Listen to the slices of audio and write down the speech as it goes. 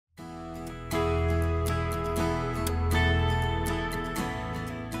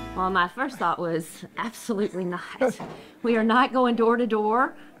Well, my first thought was absolutely not. We are not going door to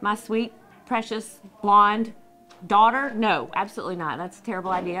door. My sweet, precious, blonde daughter, no, absolutely not. That's a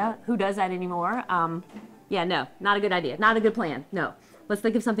terrible idea. Who does that anymore? Yeah, no, not a good idea. Not a good plan. No. Let's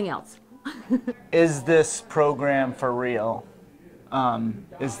think of something else. Is this program for real?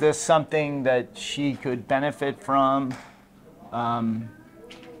 Is this something that she could benefit from?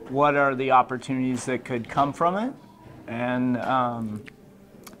 What are the opportunities that could come from it?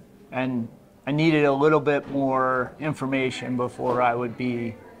 And I needed a little bit more information before I'd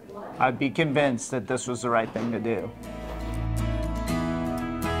be convinced that this was the right thing to do.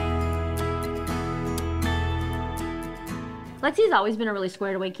 Lexi's always been a really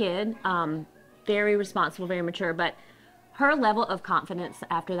squared away kid, very responsible, very mature, but her level of confidence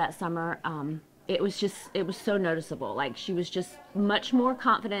after that summer, it was so noticeable. Like, she was just much more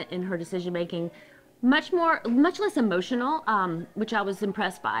confident in her decision making, much less emotional, which I was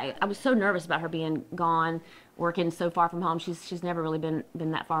impressed by. I was so nervous about her being gone, working so far from home. She's never really been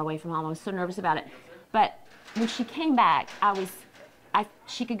that far away from home. I was so nervous about it. But when she came back,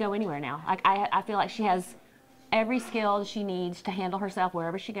 she could go anywhere now. Like, I feel like she has every skill she needs to handle herself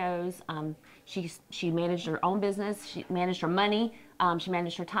wherever she goes. She managed her own business, she managed her money, she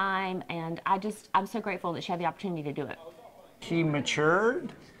managed her time, and I'm so grateful that she had the opportunity to do it. She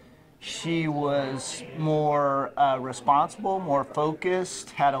matured. She was more responsible, more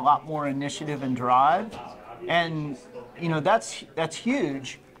focused, had a lot more initiative and drive, and you know, that's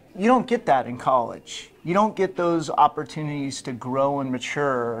huge. You don't get that in college. You don't get those opportunities to grow and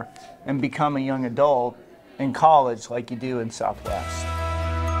mature and become a young adult in college like you do in Southwest.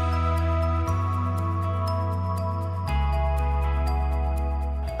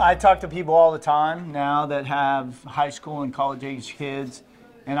 I talk to people all the time now that have high school and college age kids,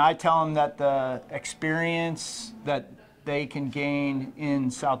 and I tell them that the experience that they can gain in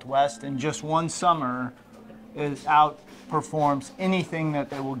Southwest in just one summer outperforms anything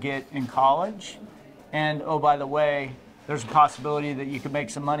that they will get in college. And oh, by the way, there's a possibility that you could make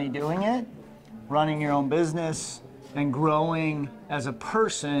some money doing it, running your own business, and growing as a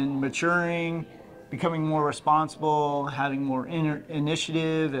person, maturing, becoming more responsible, having more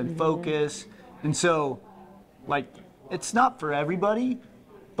initiative and focus. And so, like, it's not for everybody,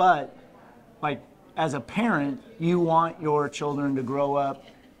 but like, as a parent, you want your children to grow up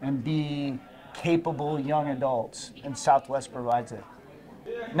and be capable young adults, and Southwest provides it.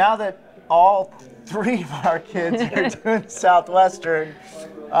 Now that all three of our kids are doing Southwestern,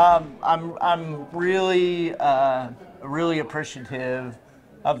 I'm really appreciative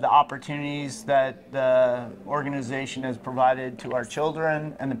of the opportunities that the organization has provided to our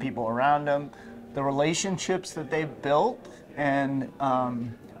children and the people around them, the relationships that they've built and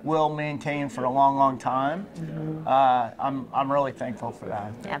will maintain for a long, long time. I'm really thankful for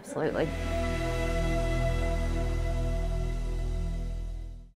that. Absolutely.